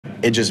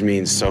It just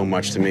means so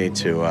much to me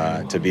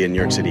to be a New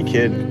York City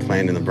kid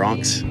playing in the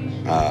Bronx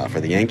for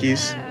the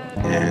Yankees,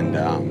 and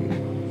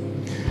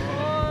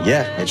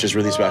yeah, it's just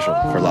really special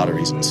for a lot of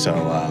reasons. So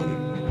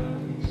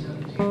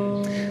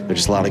there's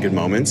just a lot of good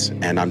moments,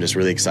 and I'm just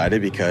really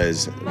excited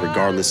because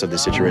regardless of the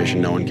situation,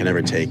 no one can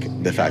ever take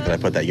the fact that I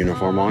put that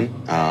uniform on.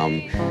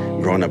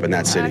 Growing up in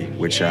that city,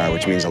 which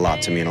means a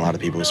lot to me and a lot of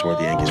people who support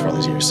the Yankees for all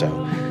these years. So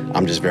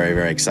I'm just very,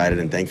 very excited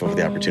and thankful for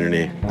the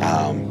opportunity.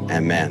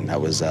 And man,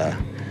 that was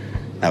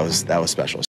special.